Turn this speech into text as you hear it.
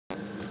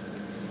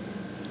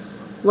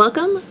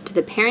Welcome to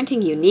the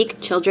Parenting Unique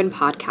Children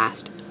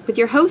podcast with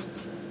your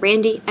hosts,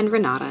 Randy and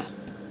Renata.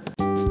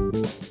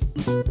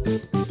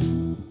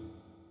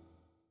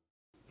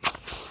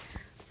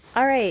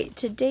 All right,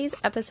 today's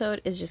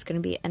episode is just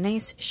going to be a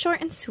nice, short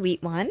and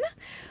sweet one.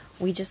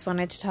 We just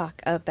wanted to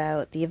talk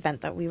about the event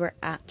that we were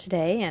at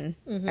today and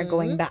are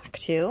going back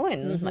to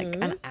in like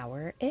an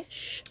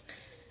hour-ish.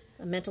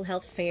 A mental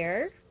health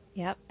fair.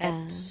 Yep,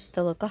 at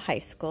the local high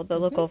school, the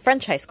local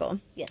French high school.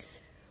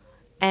 Yes.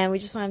 And we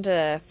just wanted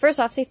to, first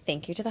off, say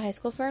thank you to the high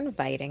school for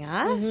inviting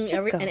us to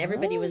go. And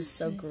everybody was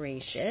so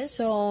gracious.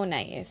 So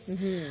nice.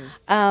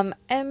 And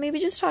maybe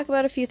just talk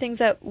about a few things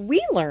that we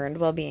learned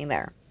while being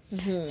there.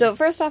 So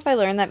first off, I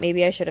learned that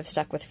maybe I should have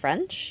stuck with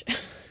French.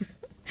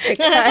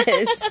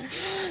 Because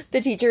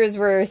the teachers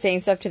were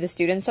saying stuff to the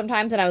students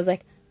sometimes, and I was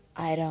like,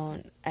 I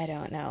don't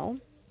know.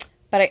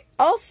 But I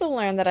also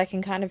learned that I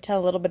can kind of tell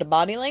a little bit of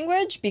body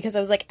language, because I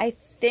was like, I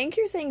think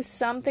you're saying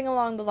something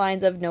along the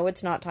lines of, no,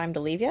 it's not time to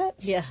leave yet.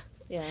 Yeah.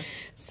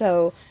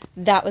 So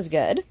that was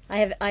good. I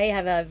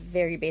have a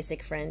very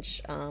basic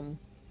French,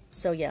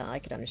 so yeah, I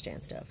could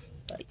understand stuff.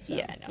 But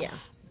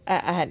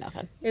I had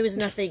nothing. It was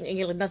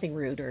nothing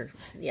rude or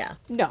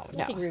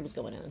nothing rude was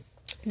going on.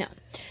 No.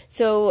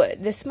 So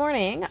this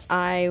morning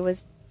I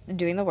was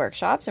doing the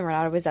workshops and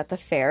Renata was at the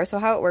fair. So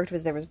how it worked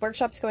was there was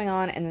workshops going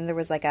on and then there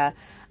was like a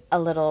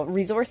little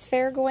resource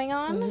fair going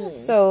on.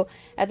 So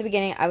at the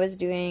beginning I was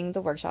doing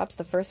the workshops.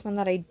 The first one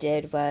that I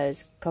did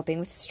was coping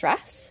with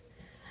stress.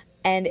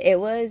 And it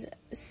was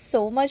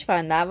so much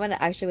fun. That one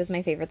actually was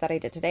my favorite that I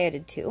did today. I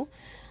did two.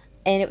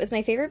 And it was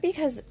my favorite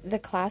because the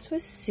class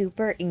was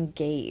super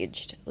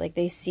engaged. Like,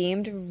 they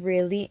seemed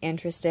really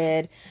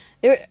interested.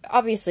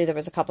 Obviously, there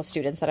was a couple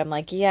students that I'm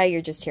like, yeah,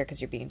 you're just here because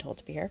you're being told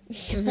to be here.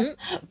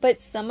 But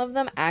some of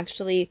them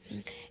actually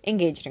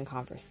engaged in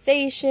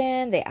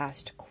conversation. They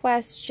asked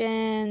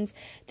questions.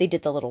 They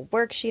did the little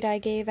worksheet I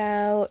gave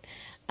out.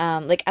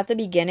 Like, at the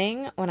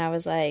beginning, when I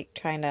was, like,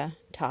 trying to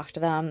talk to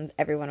them,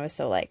 everyone was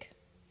so, like,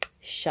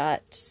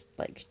 shut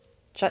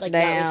down. Not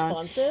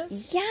responsive?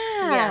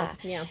 Yeah.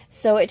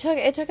 So it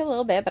took a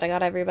little bit, but I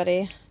got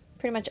everybody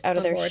pretty much out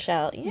of their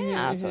shell.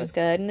 Yeah, so it was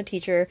good. And the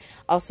teacher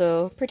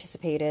also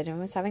participated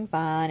and was having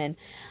fun, and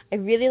I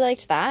really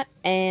liked that.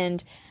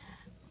 And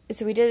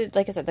so we did,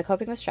 like I said, the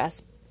coping with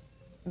stress,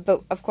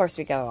 but of course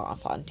we go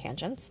off on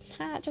tangents,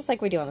 just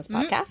like we do on this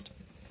podcast.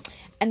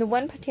 And the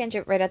one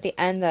tangent right at the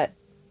end that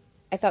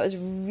I thought was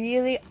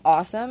really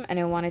awesome, and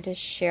I wanted to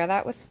share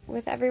that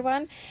with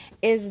everyone,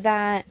 is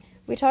that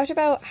we talked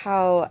about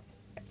how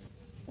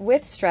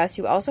with stress,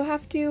 you also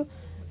have to...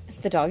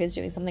 The dog is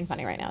doing something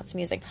funny right now. It's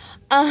amusing.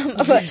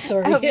 But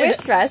Sorry.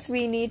 With stress,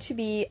 we need to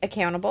be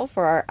accountable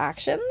for our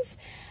actions,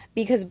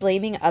 because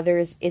blaming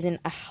others isn't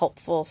a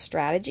helpful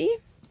strategy.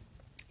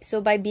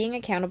 So by being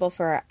accountable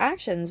for our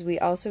actions, we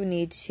also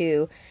need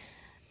to,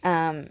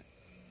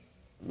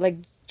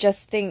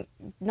 just think,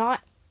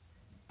 not...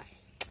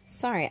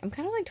 Sorry, I'm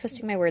kind of,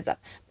 twisting my words up.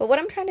 But what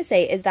I'm trying to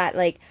say is that,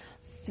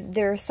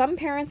 there are some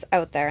parents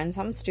out there and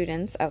some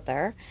students out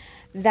there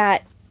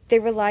that they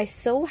rely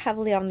so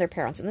heavily on their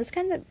parents. And this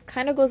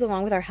kind of goes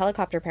along with our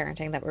helicopter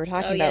parenting that we were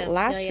talking about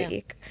last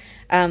week,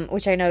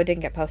 which I know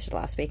didn't get posted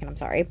last week, and I'm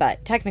sorry,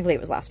 but technically it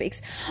was last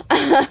week's.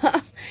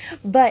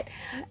 But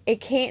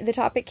the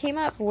topic came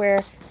up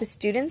where the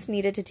students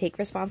needed to take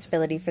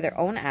responsibility for their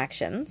own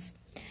actions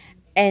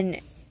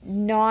and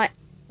not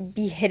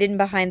be hidden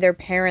behind their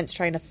parents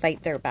trying to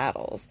fight their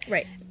battles.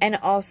 Right. And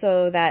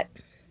also that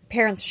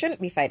parents shouldn't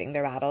be fighting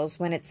their battles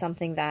when it's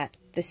something that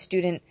the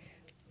student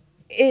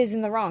is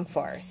in the wrong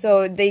for.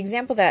 So the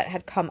example that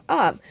had come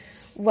up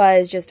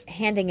was just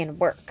handing in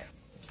work.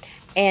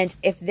 And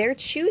if they're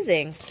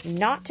choosing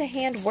not to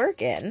hand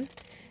work in,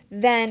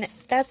 then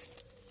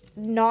that's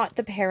not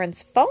the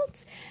parent's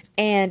fault.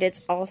 And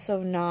it's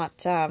also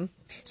not...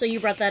 So you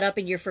brought that up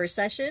in your first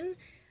session?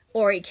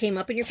 Or it came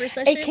up in your first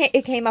session?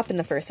 It came up in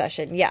the first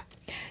session, yeah.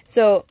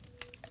 So,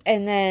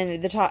 and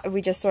then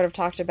we just sort of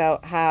talked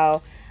about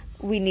how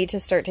we need to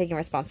start taking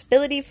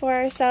responsibility for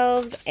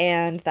ourselves,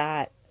 and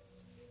that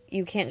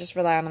you can't just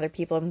rely on other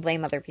people and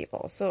blame other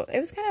people. So it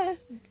was kind of...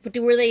 But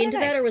were they into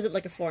that, or was it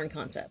like a foreign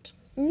concept?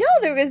 No,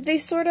 they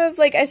sort of,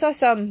 I saw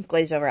some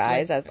glazed over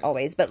eyes, as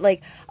always, but,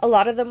 a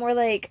lot of them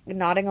were,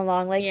 nodding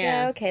along,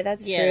 yeah okay,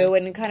 that's true,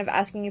 and kind of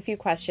asking a few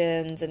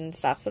questions and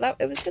stuff. So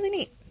it was really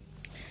neat.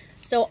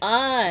 So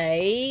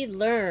I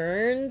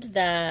learned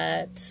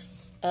that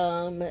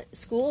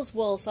schools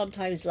will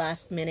sometimes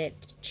last minute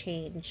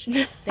change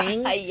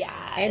things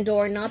and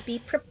or not be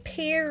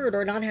prepared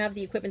or not have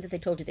the equipment that they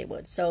told you they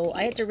would. So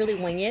I had to really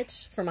wing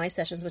it for my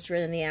sessions, which were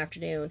in the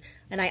afternoon.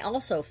 And I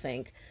also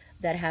think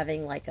that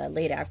having a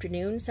late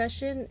afternoon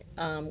session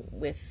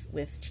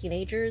with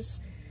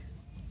teenagers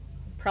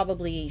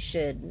probably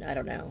should, I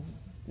don't know,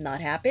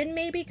 not happen,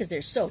 maybe, because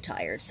they're so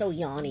tired, so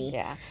yawny.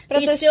 Yeah. But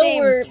at the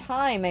same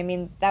time, I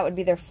mean, that would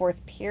be their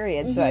fourth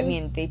period, so, I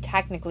mean, they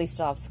technically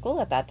still have school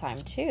at that time,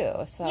 too,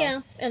 so...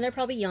 Yeah, and they're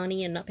probably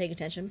yawny and not paying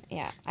attention.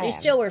 Yeah, They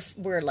still were,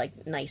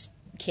 nice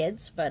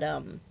kids, but,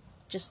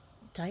 just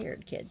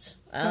tired kids.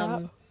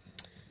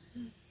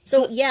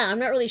 So yeah, I'm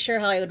not really sure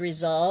how I would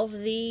resolve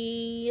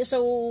the.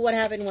 So what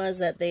happened was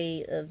that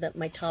that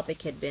my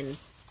topic had been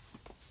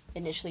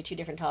initially two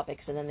different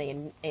topics, and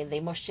then they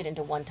mushed it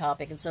into one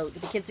topic, and so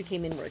the kids who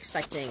came in were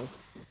expecting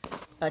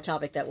a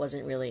topic that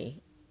wasn't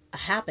really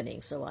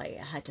happening, so I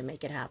had to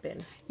make it happen.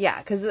 Yeah,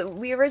 because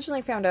we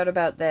originally found out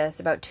about this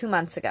about 2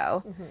 months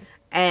ago,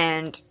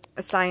 and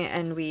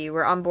we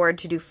were on board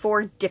to do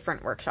 4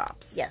 different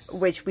workshops. Yes.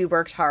 Which we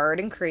worked hard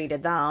and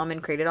created them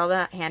and created all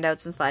the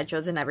handouts and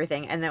slideshows and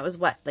everything. And that was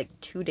what, like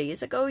 2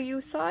 days ago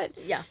you saw it?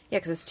 Yeah. Yeah,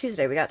 because it was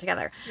Tuesday we got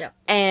together. Yeah.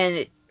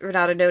 And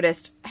Renata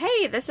noticed,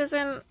 hey, this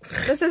isn't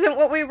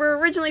what we were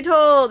originally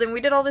told, and we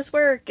did all this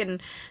work,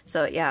 and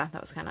so yeah,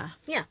 that was kind of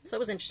so it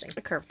was interesting.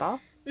 a curveball.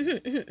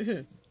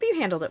 But you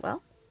handled it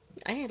well.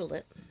 I handled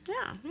it.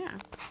 Yeah.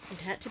 It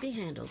had to be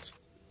handled.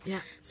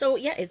 Yeah. So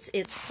yeah,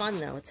 it's fun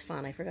though. It's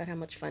fun. I forgot how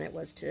much fun it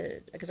was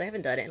because I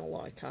haven't done it in a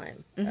long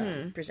time.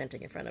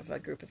 Presenting in front of a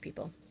group of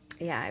people.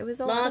 Yeah, it was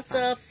a Lots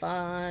lot of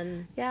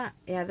fun. Yeah.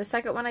 The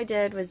second one I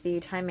did was the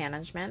time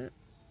management,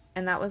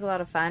 and that was a lot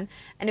of fun.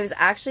 And it was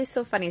actually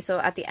so funny. So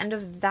at the end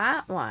of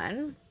that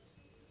one,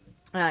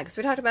 because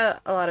we talked about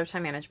a lot of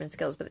time management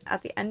skills, but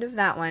at the end of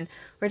that one,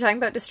 we're talking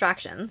about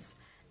distractions.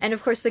 And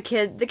of course, the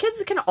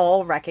kids can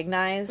all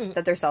recognize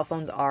that their cell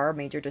phones are a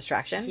major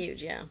distraction.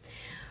 Huge, yeah.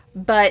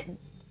 But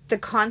the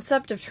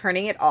concept of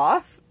turning it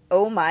off,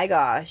 oh my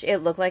gosh, it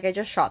looked like I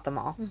just shot them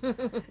all.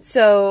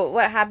 So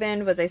what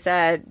happened was I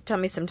said, tell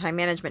me some time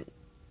management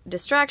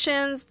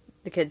distractions.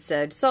 The kids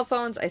said cell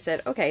phones. I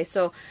said, okay,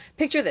 so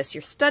picture this.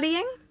 You're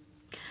studying,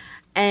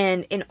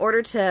 and in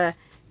order to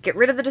get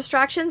rid of the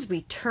distractions,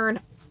 we turn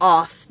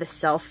off the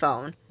cell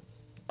phone.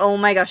 Oh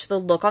my gosh, the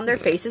look on their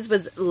faces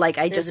was like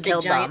I just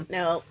killed them.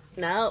 No.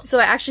 So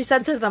I actually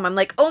said to them, I'm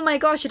like, oh my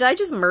gosh, did I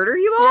just murder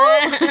you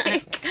all?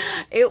 Like,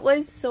 it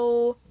was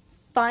so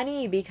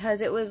funny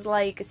because it was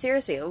like,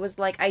 seriously, it was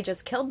like I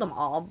just killed them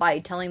all by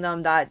telling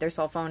them that their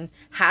cell phone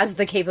has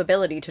the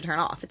capability to turn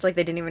off. It's like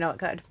they didn't even know it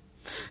could.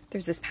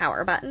 There's this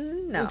power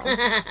button. No,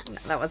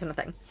 that wasn't a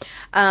thing.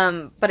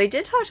 But I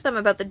did talk to them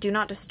about the do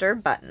not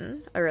disturb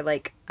button, or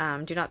like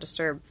do not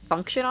disturb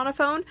function on a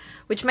phone,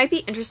 which might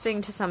be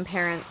interesting to some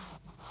parents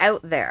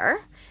out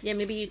there. Yeah,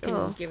 maybe you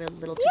can give a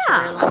little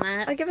tutorial on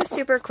that. I'll give a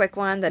super quick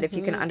one that if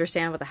you can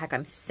understand what the heck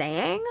I'm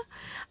saying.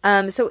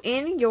 So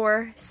in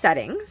your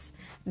settings,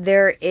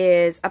 there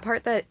is a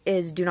part that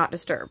is do not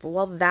disturb.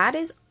 Well, that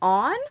is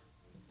on.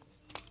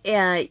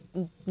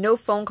 No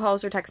phone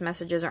calls or text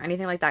messages or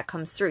anything like that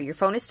comes through. Your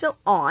phone is still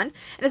on,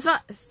 and it's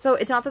not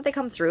that they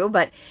come through,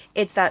 but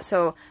it's that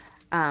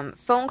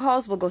phone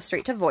calls will go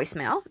straight to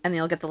voicemail, and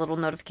you'll get the little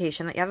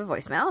notification that you have a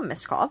voicemail, a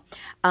missed call.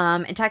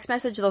 And text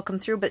message, they'll come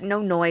through, but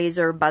no noise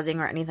or buzzing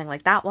or anything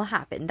like that will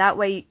happen. That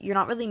way, you're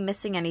not really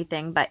missing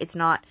anything, but it's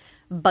not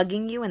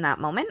bugging you in that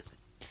moment.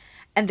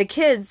 And the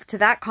kids, to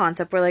that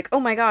concept, were like,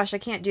 oh my gosh, I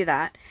can't do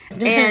that.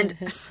 And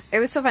it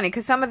was so funny,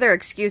 because some of their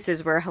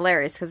excuses were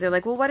hilarious, because they're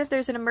like, well, what if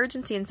there's an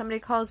emergency and somebody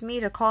calls me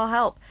to call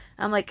help?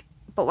 I'm like,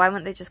 but why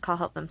wouldn't they just call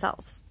help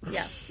themselves?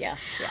 Yeah.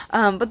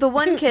 But the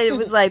one kid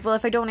was like, well,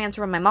 if I don't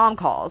answer when my mom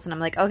calls. And I'm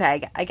like,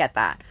 okay, I get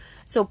that.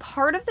 So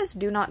part of this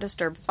do not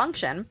disturb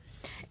function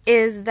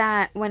is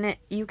that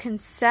you can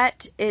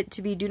set it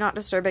to be do not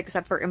disturb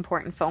except for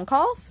important phone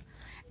calls.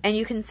 And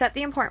you can set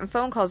the important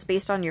phone calls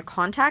based on your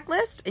contact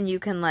list, and you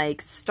can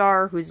like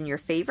star who's in your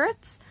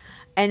favorites.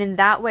 And in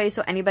that way,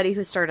 so anybody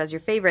who's starred as your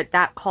favorite,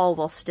 that call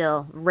will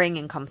still ring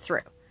and come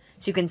through.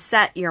 So you can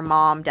set your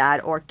mom, dad,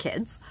 or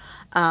kids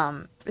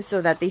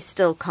so that they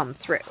still come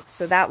through.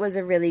 So that was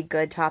a really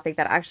good topic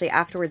that actually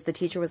afterwards the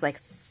teacher was like,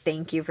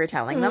 thank you for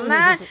telling them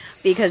that,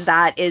 because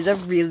that is a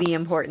really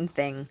important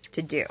thing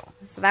to do.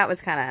 So that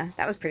was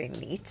pretty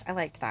neat. I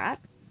liked that.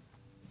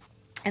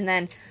 And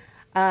then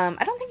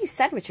I don't think you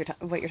said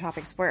what your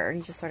topics were.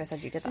 You just sort of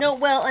said you did them. No,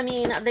 well, I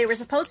mean, they were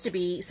supposed to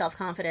be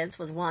self-confidence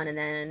was one, and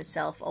then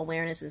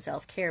self-awareness and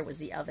self-care was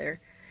the other.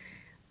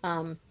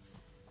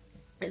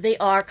 They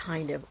are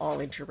kind of all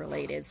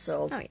interrelated,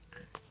 so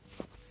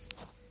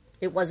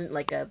it wasn't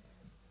like a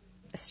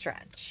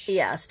stretch.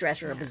 Yeah, a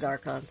stretch or a bizarre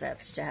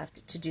concept to have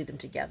to do them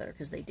together,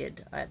 because they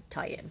did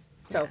tie in.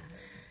 So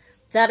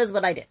that is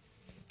what I did.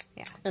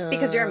 Yeah, it's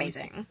because you're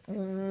amazing.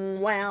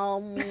 Well,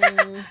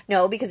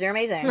 no, because you're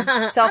amazing.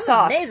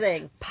 Self-talk.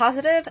 Amazing.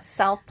 Positive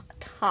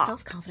self-talk.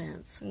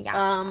 Self-confidence.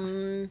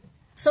 Yeah.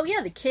 So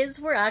yeah, the kids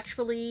were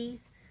actually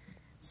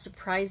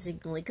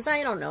surprisingly, because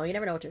I don't know, you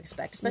never know what to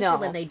expect, especially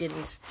when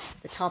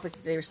the topic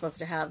that they were supposed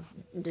to have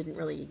didn't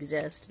really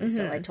exist. And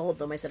so I told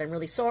them, I said, I'm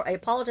really sorry. I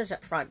apologized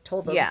up front,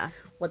 told them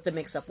what the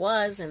mix-up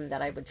was, and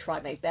that I would try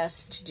my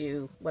best to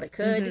do what I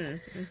could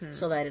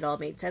so that it all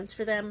made sense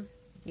for them.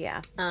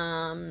 Yeah.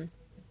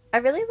 I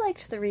really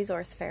liked the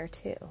resource fair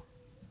too.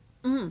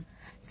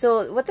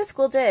 So what the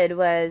school did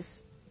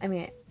was,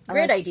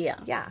 great idea.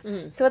 Yeah.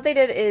 So what they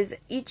did is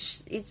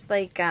each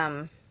like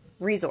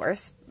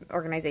resource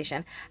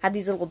organization had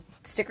these little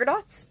sticker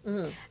dots,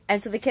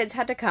 and so the kids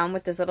had to come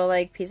with this little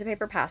like piece of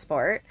paper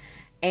passport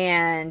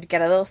and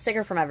get a little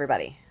sticker from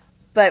everybody.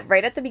 But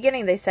right at the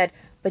beginning they said,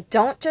 but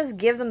don't just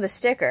give them the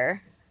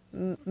sticker,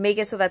 make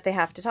it so that they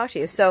have to talk to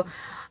you. So,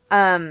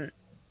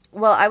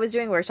 well, I was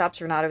doing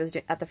workshops. Renata was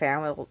at the fair,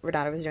 and while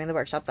Renata was doing the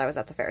workshops, I was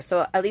at the fair.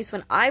 So at least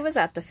when I was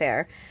at the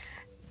fair,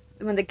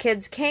 when the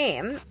kids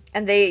came,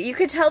 and you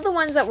could tell the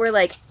ones that were,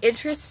 like,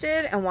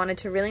 interested and wanted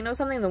to really know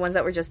something, the ones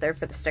that were just there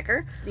for the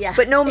sticker. Yeah.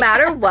 But no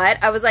matter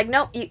what, I was like,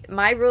 no,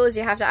 my rule is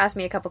you have to ask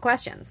me a couple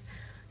questions.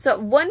 So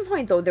at one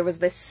point, though, there was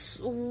this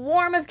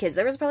swarm of kids.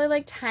 There was probably,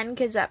 like, 10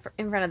 kids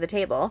in front of the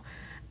table,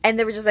 and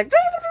they were just, like,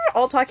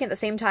 all talking at the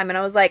same time, and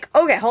I was like,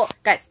 okay,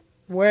 guys,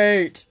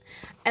 wait.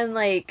 And,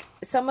 like,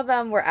 some of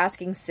them were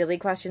asking silly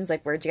questions,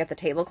 like, where'd you get the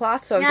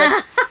tablecloth? So I was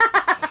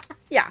like,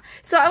 yeah.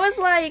 So I was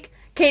like,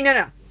 okay,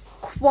 no.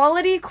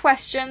 Quality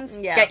questions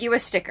get you a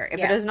sticker. If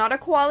it is not a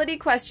quality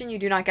question, you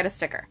do not get a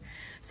sticker.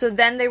 So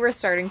then they were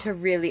starting to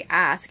really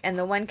ask, and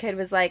the one kid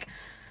was like,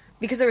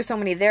 because there were so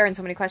many there and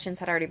so many questions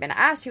had already been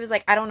asked, he was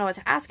like, I don't know what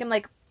to ask. I'm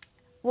like,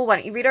 well, why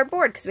don't you read our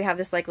board? Because we have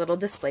this, like, little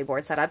display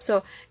board set up.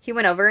 So he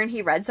went over and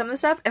he read some of the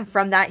stuff, and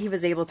from that he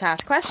was able to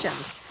ask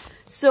questions.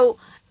 So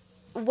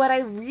what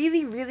I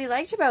really, really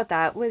liked about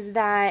that was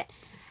that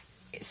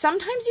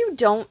sometimes you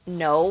don't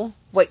know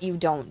what you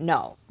don't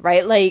know,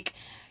 right? Like,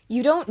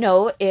 you don't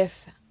know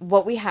if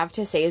what we have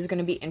to say is going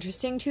to be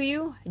interesting to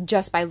you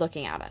just by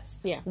looking at us.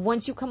 Yeah.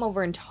 Once you come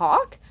over and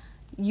talk,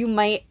 you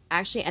might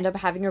actually end up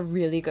having a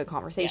really good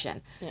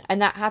conversation. Yeah. And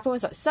that happened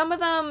with some of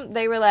them.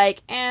 They were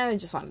like, they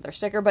just wanted their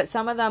sticker. But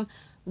some of them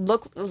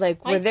look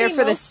like we're there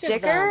for the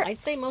sticker.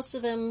 I'd say most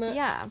of them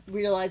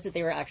realized that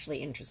they were actually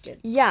interested.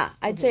 Yeah.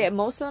 I'd say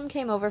most of them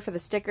came over for the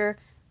sticker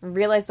and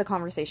realized the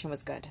conversation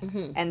was good.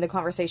 Mm-hmm. And the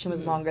conversation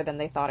was longer than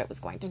they thought it was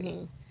going to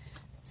be.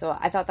 So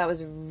I thought that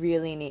was a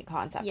really neat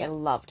concept. Yeah. I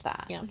loved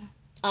that.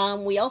 Yeah.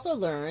 We also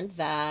learned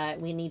that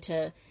we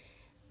did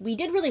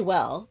really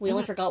well. We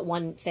only forgot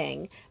one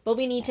thing, but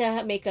we need to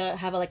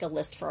have a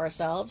list for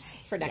ourselves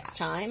for next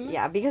time.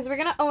 Yeah, because we're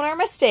gonna own our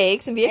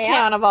mistakes and be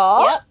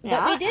accountable. Yep.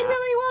 But we did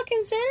really well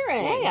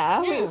considering.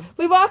 Yeah.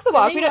 We walk the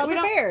walk. Really we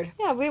prepared.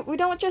 We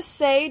don't just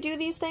say do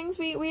these things.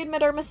 We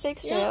admit our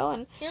mistakes too.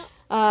 And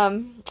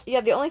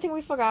the only thing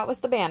we forgot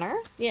was the banner.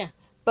 Yeah.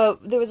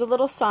 But there was a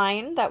little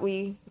sign that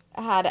we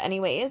had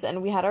anyways,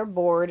 and we had our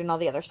board and all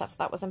the other stuff, so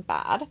that wasn't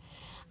bad.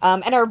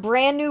 And our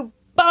brand new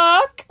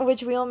book,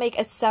 which we will make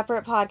a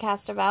separate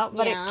podcast about,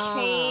 but it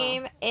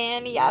came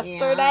in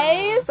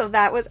yesterday, so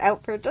that was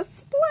out for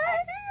display.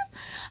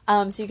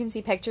 So you can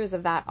see pictures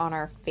of that on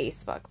our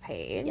Facebook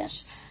page.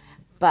 Yes.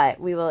 But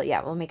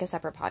we'll make a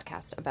separate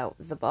podcast about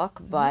the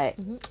book, but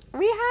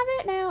we have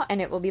it now,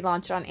 and it will be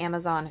launched on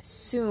Amazon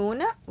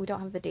soon. We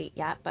don't have the date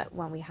yet, but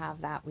when we have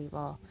that, we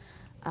will,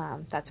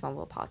 that's when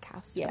we'll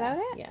podcast about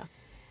it. Yeah.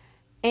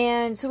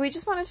 And so we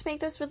just wanted to make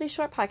this really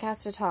short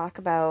podcast to talk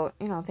about,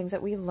 things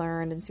that we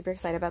learned, and super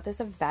excited about this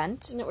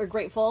event. And we're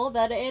grateful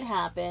that it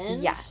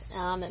happened. Yes,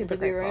 super that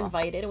grateful. We were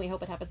invited, and we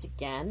hope it happens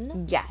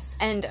again. Yes,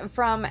 and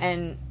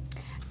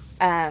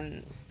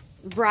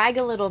brag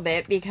a little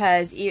bit,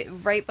 because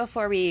right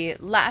before we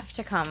left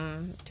to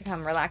come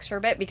relax for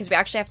a bit, because we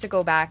actually have to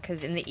go back,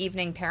 because in the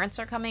evening parents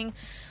are coming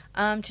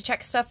to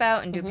check stuff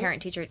out and do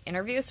parent-teacher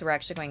interviews, so we're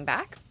actually going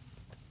back.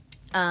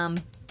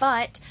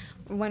 But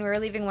when we were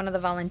leaving, one of the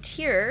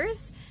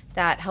volunteers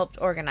that helped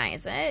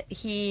organize it,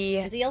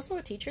 Is he also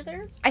a teacher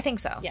there? I think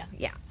so. Yeah.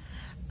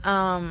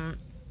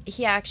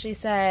 He actually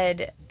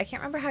said, I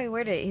can't remember how he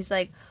worded it. He's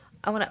like,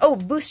 I want to,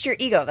 boost your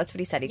ego. That's what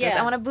he said. He goes,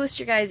 I want to boost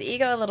your guys'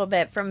 ego a little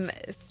bit. From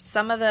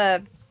some of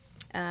the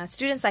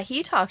students that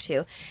he talked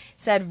to,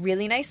 said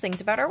really nice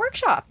things about our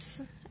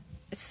workshops.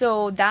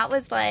 So that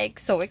was, like,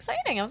 so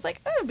exciting. I was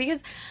like,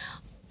 because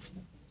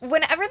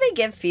whenever they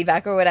give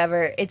feedback or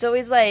whatever, it's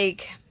always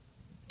like...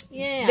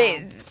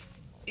 Yeah.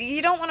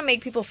 You don't want to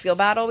make people feel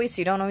bad always,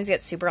 so you don't always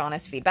get super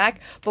honest feedback.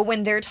 But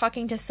when they're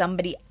talking to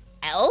somebody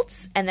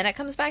else, and then it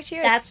comes back to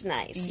you, that's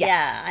nice.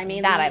 Yeah. I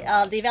mean,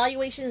 the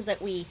evaluations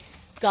that we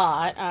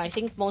got, I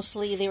think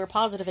mostly they were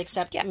positive,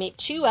 except maybe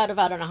 2 out of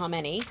I don't know how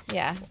many.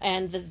 Yeah.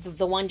 And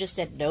the one just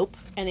said nope,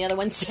 and the other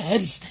one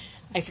said...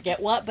 I forget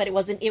what, but it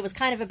wasn't. It was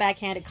kind of a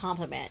backhanded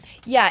compliment.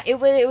 Yeah, it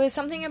was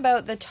something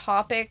about the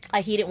topic.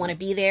 He didn't want to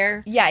be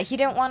there. Yeah, he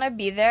didn't want to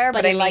be there,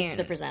 but he liked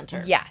the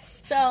presenter.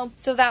 Yes.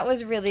 So that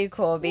was really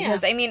cool,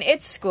 because I mean,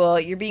 it's school.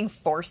 You're being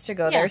forced to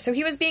go there. So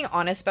he was being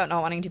honest about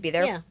not wanting to be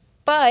there. Yeah.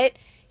 But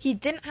he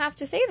didn't have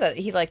to say that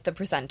he liked the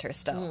presenter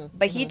still.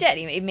 But he did.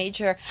 He made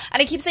sure.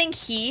 And I keep saying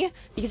he,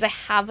 because I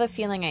have a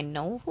feeling I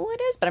know who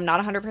it is, but I'm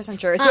not 100%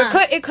 sure. So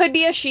it could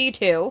be a she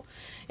too.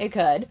 It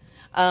could.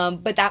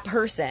 But that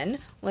person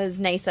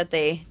was nice that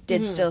they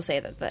did still say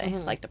that they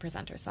liked the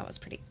presenter, so that was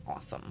pretty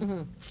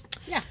awesome.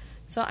 Yeah.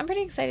 So I'm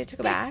pretty excited to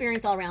go back.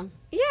 Experience all around.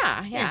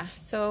 Yeah.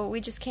 So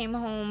we just came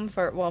home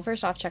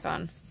first off, check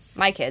on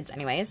my kids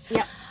anyways.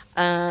 Yep.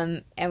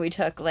 And we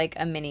took, like,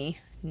 a mini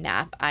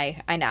nap. I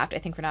napped. I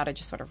think Renata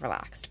just sort of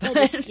relaxed.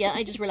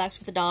 I just relaxed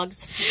with the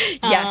dogs.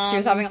 Yes, she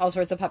was having all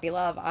sorts of puppy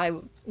love. I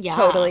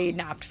totally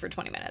napped for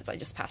 20 minutes. I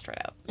just passed right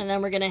out. And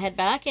then we're going to head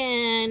back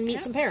and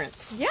meet some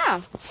parents. Yeah.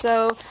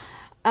 So...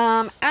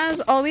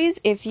 As always,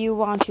 if you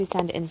want to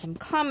send in some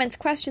comments,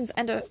 questions,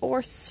 and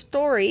or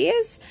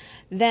stories,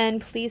 then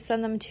please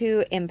send them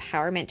to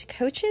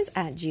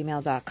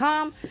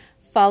empowermentcoaches@gmail.com.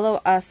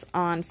 Follow us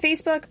on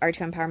Facebook,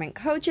 R2 Empowerment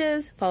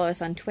Coaches. Follow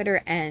us on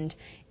Twitter and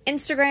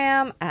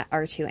Instagram at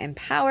R2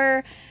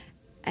 Empower.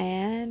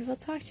 And we'll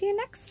talk to you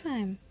next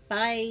time.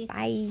 Bye.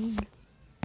 Bye.